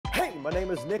everyone, my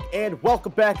name is Nick, and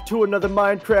welcome back to another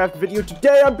Minecraft video.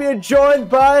 Today I'm being joined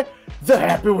by the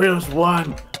Happy Wheels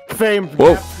 1 famed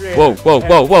Whoa,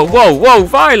 whoa,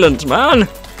 violence, man!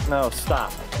 No,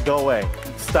 stop. Go away.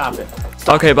 Stop it.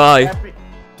 Stop. Okay, bye.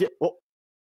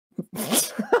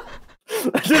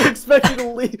 I didn't expect you to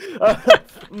leave.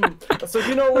 So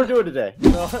you know what we're doing today?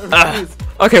 No,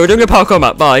 okay, we're doing a parkour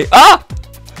map, bye. Ah!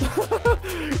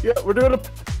 Yeah, we're doing a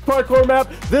parkour map.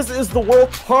 This is the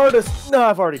world's hardest. No,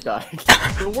 I've already died.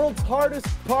 The world's hardest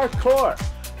parkour.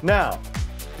 Now,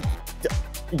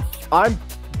 I'm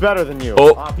better than you,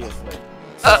 obviously.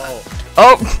 So,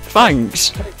 oh,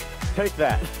 thanks. Take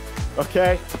that.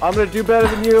 Okay, I'm gonna do better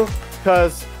than you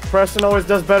because Preston always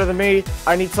does better than me.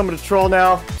 I need someone to troll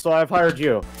now, so I've hired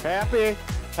you. Happy?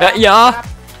 Yeah.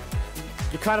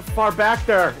 You're kind of far back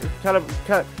there. You're kind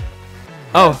of.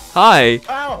 Oh, hi.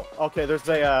 Ow! Okay, there's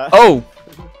a, Oh!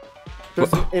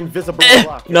 There's an invisible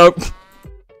block. Nope.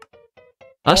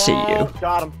 I see you.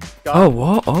 Got him. Oh,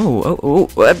 what? Oh.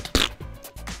 What?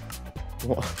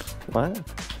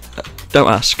 Don't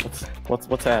ask.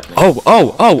 What's happening?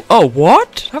 Oh,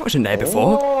 what? That wasn't there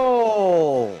before.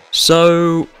 Oh!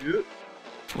 So...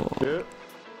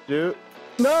 Dude.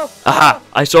 No! Aha!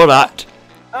 I saw that.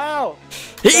 Ow!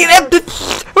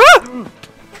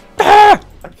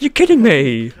 You're kidding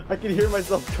me! I can hear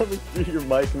myself coming through your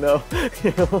mic. No.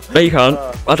 No, you can't.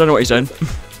 I don't know what he's saying.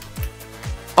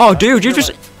 Oh, dude, you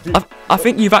just... I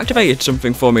think you've activated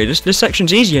something for me. This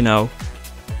section's easier now.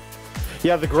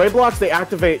 Yeah, the gray blocks, they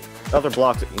activate other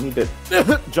blocks that you need to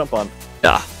jump on.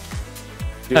 Yeah.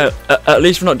 At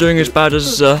least we're not doing as bad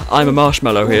as I'm a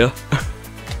marshmallow here.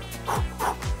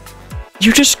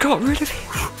 You just got rid of it.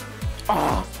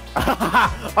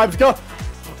 I've got...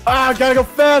 gotta go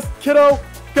fast, kiddo!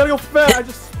 Gotta go fast! I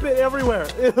just spit everywhere!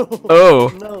 Ew.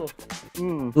 Oh.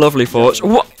 No. Lovely thoughts.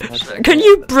 What? Can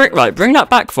you bring that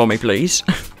back for me, please?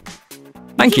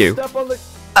 Thank you. Step on the...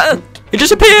 It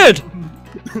disappeared!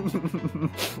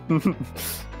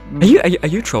 Are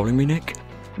you trolling me, Nick?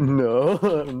 No,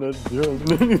 I'm not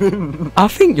trolling. I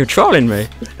think you're trolling me.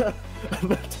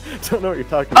 Don't know what you're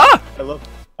talking about.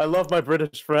 I love my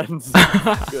British friends.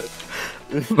 Good.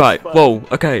 Right. Whoa.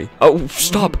 Okay. Oh,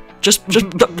 stop. Just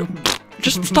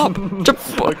stop.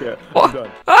 Okay. What? I'm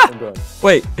done. Ah! I'm done.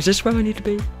 Wait. Is this where I need to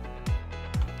be?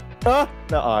 No,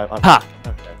 I'm Ha.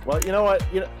 Okay. Well, you know what?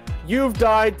 You've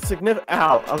died significant.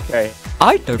 Ow. Okay.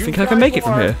 I don't think I can make it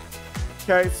from here.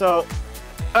 Okay. So.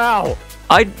 Ow.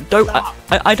 I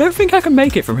don't think I can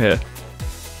make it from here.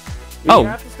 You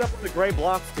have to step on the gray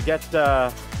blocks to get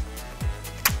that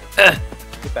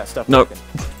stuff. No. Working.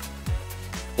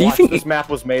 Do you think this map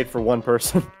was made for one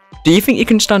person? Do you think you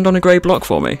can stand on a grey block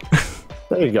for me?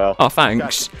 There you go. Oh,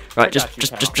 thanks. Right, just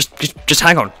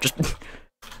hang on. Just.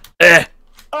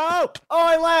 Oh,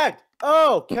 I lagged.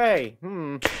 Okay.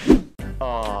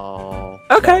 Oh.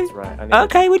 Okay. That's right.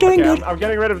 Okay, we're doing good. I'm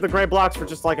getting rid of the gray blocks for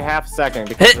just like a half second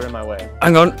because they're in my way.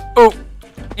 Hang on. Oh.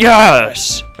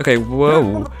 Yes. Okay.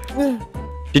 Whoa.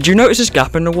 Did you notice this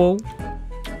gap in the wall?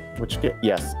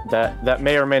 Yes. That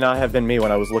may or may not have been me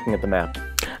when I was looking at the map.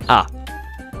 Ah.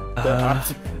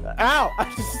 Ow!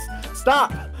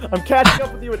 Stop! I'm catching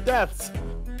up with you at deaths.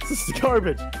 This is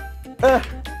garbage.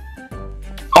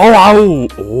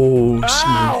 Oh,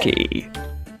 sneaky.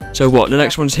 So what? The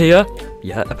next one's here?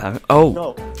 Yeah, apparently. Oh.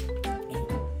 No.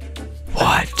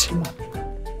 What?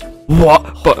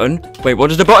 What button? Wait, what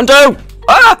does the button do?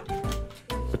 Ah!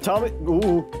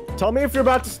 Tell me if you're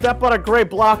about to step on a gray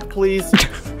block, please.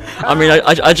 I mean,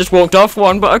 I just walked off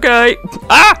one, but okay.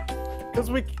 Ah! Because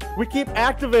we keep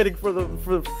activating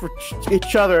for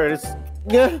each other, and it's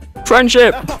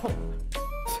Friendship.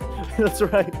 That's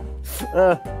right.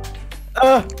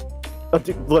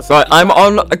 Dude, listen. Right, I'm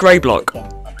on a grey block.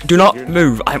 Do not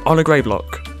move. I'm on a grey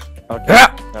block. Okay.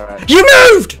 Ah! All right. You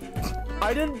moved.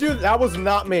 I didn't do that. That was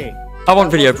not me. I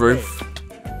want video proof.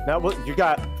 That was you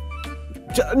got.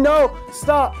 No,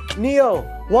 stop, Neo.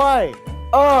 Why?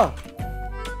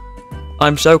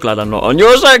 I'm so glad I'm not on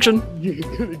your section. You're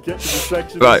gonna get to the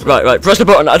section. Right. Press the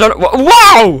button. I don't know.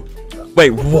 Wow! Wait,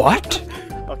 what?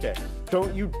 Okay.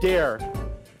 Don't you dare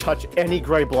touch any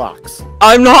gray blocks.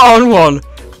 I'm not on one.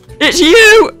 It's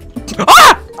you.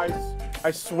 Ah!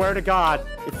 I swear to God,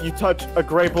 if you touch a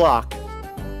gray block,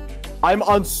 I'm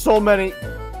on so many.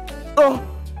 No,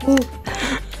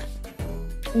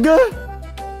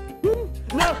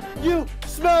 you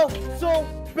smell so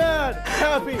bad,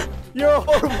 Happy. You're a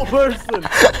horrible person.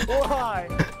 Why?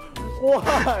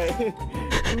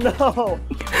 No.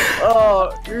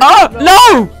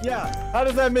 No! Yeah. How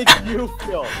does that make you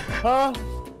feel? Huh?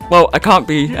 Well, I can't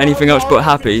be anything else but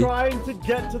happy. Trying to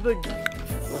get to the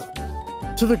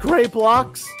to the gray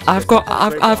blocks. I've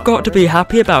got to be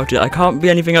happy about it. I can't be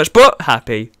anything else but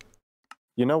happy.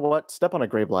 You know what? Step on a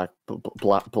gray block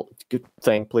good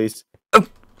thing, please.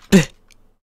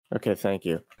 Okay, thank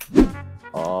you.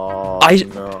 Oh,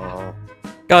 no.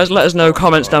 Guys, let us know,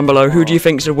 comments down below, who do you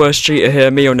think's the worst cheater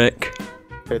here, me or Nick?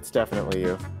 It's definitely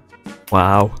you.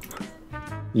 Wow.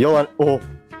 You'll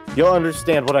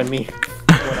understand what I mean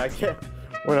when I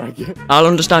get. I'll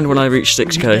understand when I reach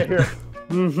 6K.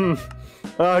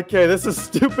 Okay, this is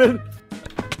stupid.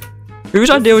 Whose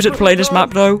idea was it to play this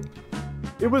map, though?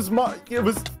 It was.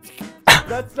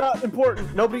 That's not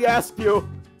important. Nobody asked you.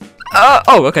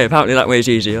 Oh, okay, apparently that way is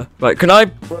easier. Right, can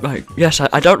I... Right, yes,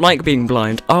 I don't like being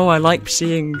blind. Oh, I like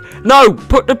seeing... No!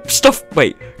 Put the stuff...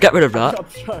 Wait, get rid of that.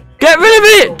 Get rid of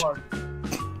it!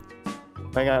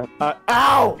 Hang on.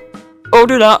 Ow! Oh,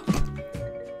 do that.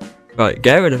 Right,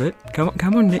 get rid of it. Come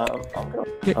on, Nick.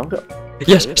 I'm go.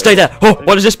 Yes, stay there. Oh,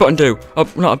 what does this button do?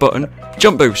 Oh, not a button.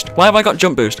 Jump boost. Why have I got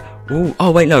jump boost? Ooh,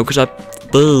 oh, wait, no, because I...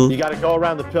 You gotta go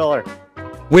around the pillar.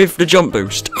 With the jump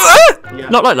boost. Yeah.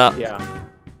 Not like that. Yeah.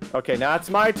 Okay, now it's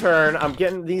my turn. I'm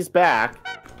getting these back.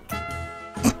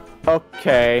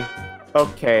 Okay.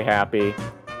 Okay, Happy.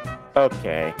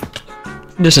 Okay.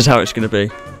 This is how it's gonna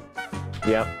be.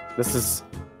 Yep. This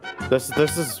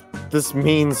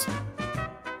means...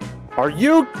 Are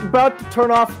you about to turn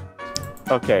off?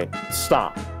 Okay,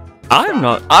 stop. I'm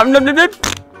not.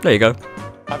 There you go.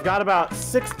 I've got about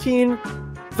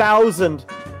 16,000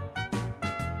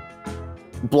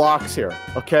 blocks here,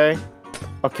 okay?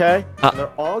 Okay?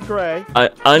 They're all gray.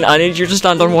 I need you to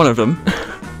stand on one of them.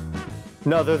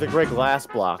 No, they're the gray glass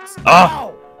blocks. Ah!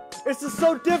 Ow! This is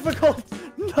so difficult!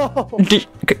 No!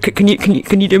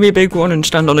 Can you do me a big one and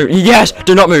stand on it? Yes!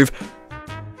 Do not move!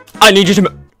 I need you to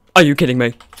move! Are you kidding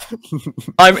me?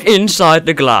 I'm inside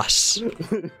the glass.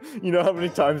 You know how many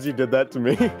times you did that to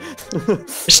me?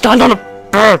 Stand on a...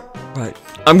 Right.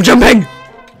 I'm jumping!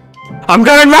 I'm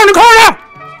going round the corner!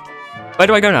 Where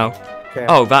do I go now? Okay,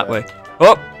 oh, that way.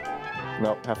 Oh!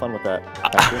 No, have fun with that.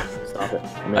 Happy, stop it.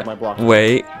 I made my block.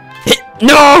 Wait.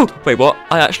 No! Wait, what?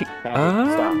 I actually...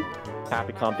 Happy, stop.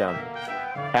 Happy, calm down.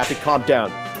 Happy, calm down.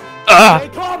 Hey,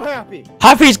 calm, Happy!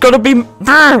 Happy's gonna be...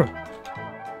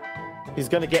 He's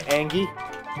gonna get angry.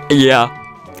 Yeah.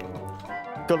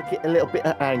 Gonna get a little bit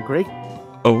angry.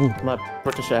 Oh. My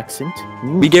British accent.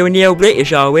 We doing the old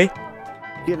British, are we?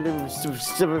 Get a little...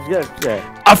 Yeah.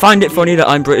 I find it funny that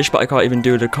I'm British, but I can't even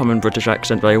do the common British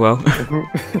accent very well.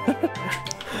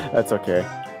 That's okay.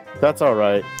 That's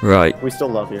alright. Right. We still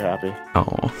love you, Happy.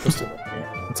 Oh. We still love you.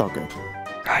 It's all good.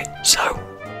 Right, so...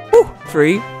 Woo,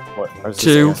 3, What? I was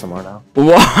 2, just ASMR now.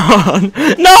 1...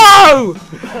 No!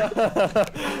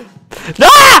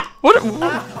 Ah! What?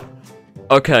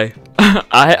 Okay.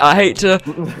 I hate to...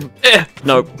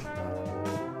 No.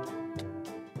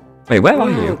 Wait, where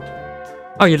are you?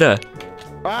 Oh, you're there.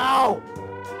 Ow!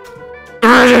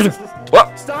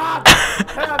 What? Stop!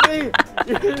 Happy!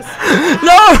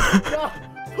 No! Stop!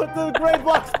 Put the gray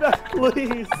blocks back,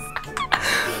 please!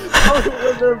 Oh,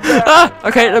 they're back.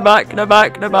 Okay, they're back.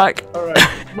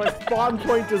 Alright, my spawn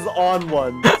point is on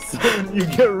one, so you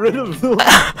get rid of them. I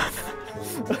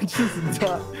just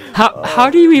died. How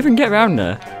do you even get around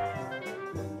there?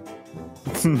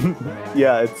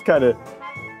 Yeah, it's kind of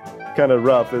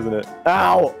rough, isn't it?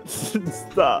 Ow!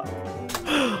 Stop.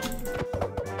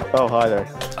 Oh, hi there.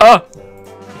 Oh!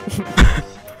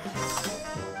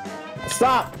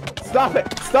 Stop! Stop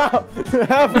it! Stop!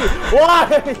 Happy!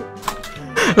 Why?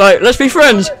 Right, let's be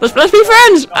friends. Let's be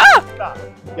friends. Ah! Stop!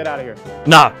 Get out of here.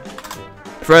 Nah.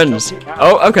 Friends.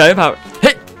 Oh, okay. About.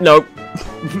 Hey, no.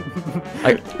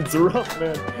 It's rough,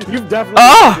 man. You've definitely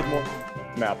did more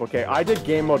map. Okay, I did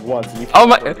game mode once. And you Oh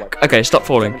my. Okay, stop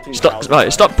falling. Stop.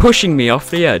 Right, stop pushing me off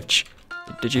the edge.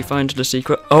 Did you find the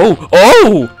secret? Oh,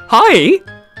 oh! Hi.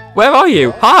 Where are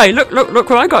you? Hi. Look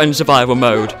what I got in survival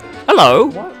mode. Hello.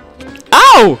 What?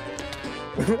 Ow!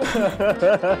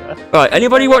 Right,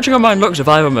 anybody watching on mine, look,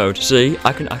 survival mode. See,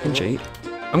 I can cheat.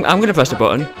 I'm gonna press the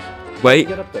button. Wait,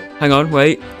 hang on,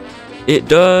 wait. It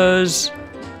does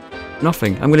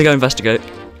nothing. I'm gonna go investigate.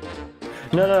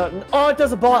 No. Oh, it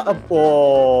does a block.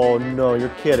 Oh no,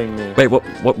 you're kidding me. Wait,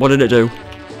 what did it do?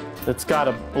 It's got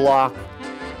a block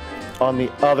on the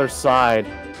other side.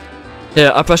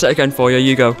 Yeah, I'll press it again for you.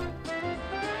 You go.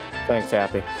 Thanks,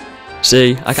 Happy.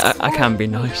 See, I can be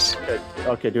nice.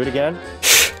 Okay, do it again.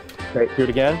 Okay, do it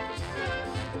again.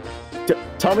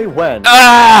 Tell me when.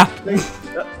 Ah!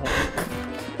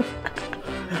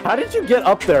 How did you get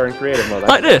up there in creative mode?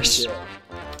 Like this.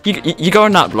 You go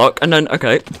on that block and then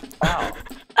okay. Ow.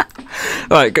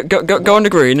 Right, go on the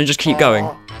green and just keep going.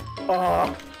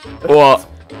 Oh. What?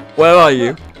 Where are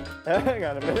you? Hang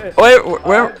on a minute. Wait,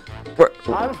 where?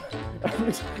 I'm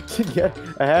to get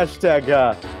a hashtag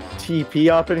TP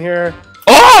up in here.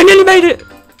 Oh, I nearly made it!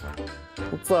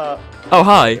 What's up? Oh,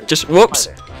 hi. Just, whoops.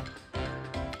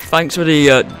 Thanks for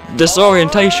the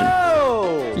disorientation.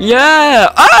 Oh!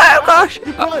 Yeah! Oh, gosh!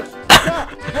 What?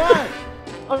 What?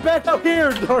 I'm back up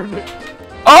here, darn it.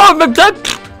 Oh, my dad!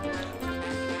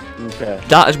 Okay.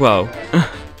 That as well.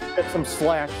 Get some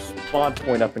slash spawn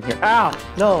point up in here. Ow!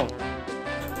 No.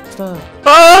 Stop.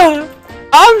 Ah,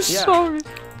 I'm sorry.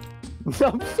 I'm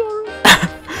sorry.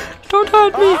 Don't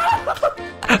hurt me.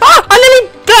 Ah, I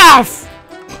nearly daff!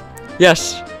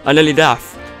 Yes, I nearly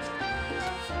daff.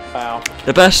 Ow.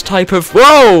 The best type of—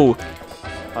 Whoa!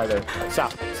 Hi there.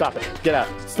 Stop. Stop it. Get out.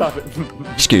 Stop it.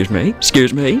 Excuse me.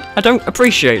 Excuse me. I don't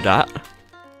appreciate that.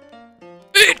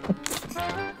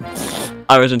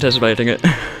 I was anticipating it.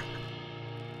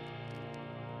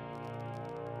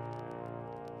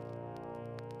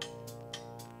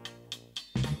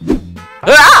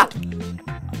 Ah!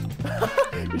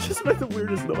 You just made the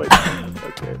weirdest noise.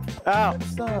 Okay. Ow.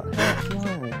 Stop.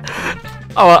 Why?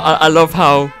 Oh, I love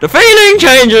how the feeling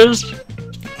changes.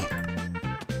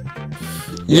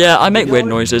 Yeah, I make weird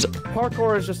noises.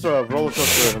 Parkour is just a roller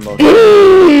coaster of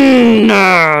emotions.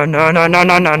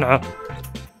 No.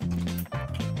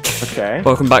 Okay.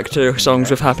 Welcome back to Songs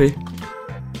with Happy.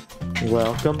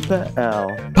 Welcome back.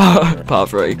 Ow. Part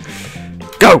 3.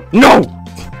 Go! No!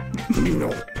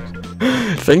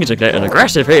 Things are getting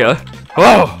aggressive here.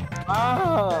 Oh!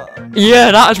 Ah.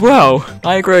 Yeah, that as well.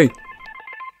 I agree.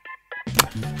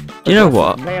 You know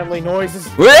what? Manly noises.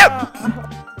 Whip!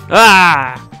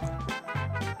 Ah!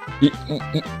 You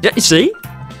see?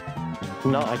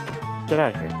 No, get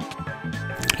out of here.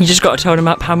 You just got to tell the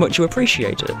map how much you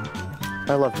appreciate it.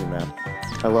 I love you, man.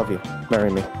 I love you.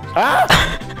 Marry me. Ah!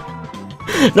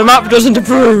 The map doesn't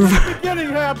approve. Beginning,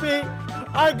 Happy.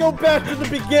 I go back to the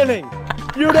beginning.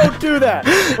 You don't do that.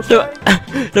 Okay?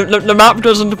 The map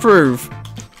doesn't approve.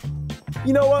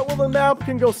 You know what? Well, the map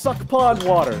can go suck pond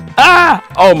water. Ah!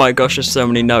 Oh my gosh, there's so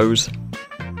many no's.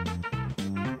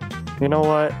 You know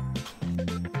what?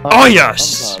 Oh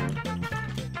yes. I'm done.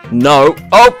 No.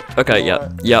 Oh. Okay.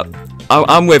 Yep.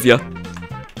 I'm with you.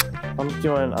 I'm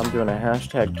doing a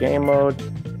hashtag game mode.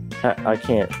 I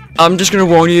can't. I'm just gonna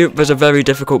warn you. There's a very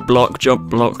difficult block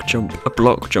jump. A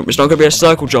block jump. It's not gonna be a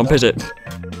circle jump, is it?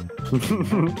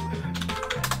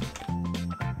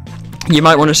 You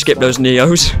might want to skip those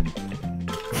Neos.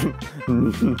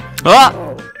 Ah!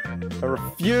 I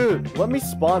refuse. Let me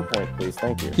spawn point, please.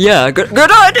 Thank you. Yeah. Good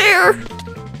idea.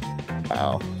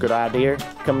 Wow. Good idea.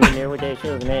 Come in here with that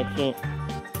shoes, man.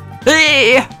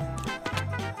 Hey!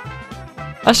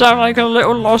 I sound like a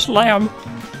little lost lamb.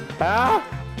 Ah!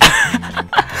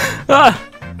 Ah!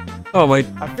 Oh my.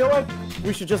 I feel like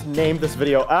we should just name this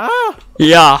video. Ah!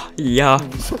 Yeah.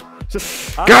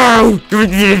 Just Go!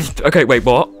 Okay, wait,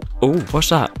 what? Oh, what's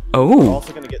that? I'm Oh.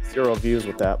 also gonna get 0 views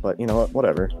with that, but you know what?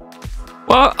 Whatever.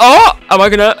 What? Oh! Am I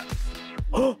gonna?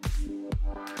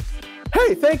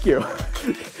 Hey, thank you.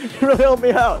 You really helped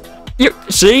me out. You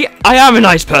see? I am a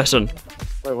nice person.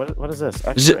 Wait, what is this?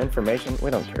 Extra information?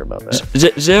 We don't care about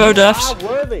that. 0 deaths. Ah,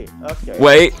 worthy. Okay.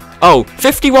 Wait. Oh,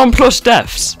 51 plus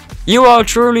deaths. You are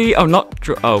truly. Oh, not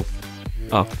true. Oh.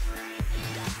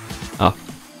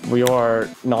 We are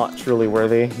not truly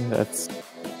worthy. That's.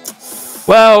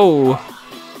 Well.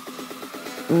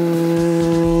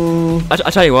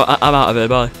 I tell you what. I'm out of here.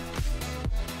 Bye.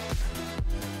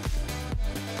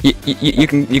 You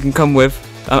can come with.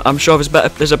 I'm sure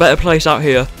there's a better place out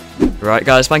here. Right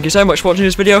guys, thank you so much for watching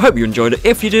this video. Hope you enjoyed it.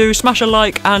 If you do, smash a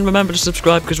like and remember to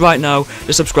subscribe, because right now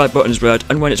the subscribe button is red,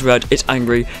 and when it's red it's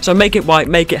angry. So make it white,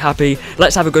 make it happy.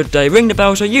 Let's have a good day. Ring the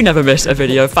bell so you never miss a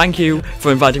video. Thank you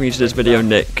for inviting me to this video,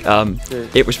 Nick.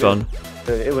 It was fun.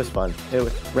 It was fun. It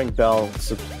was ring bell,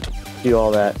 do all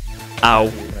that. Ow.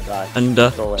 You're gonna die. And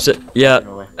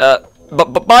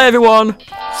bye everyone.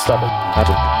 Stop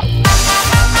it.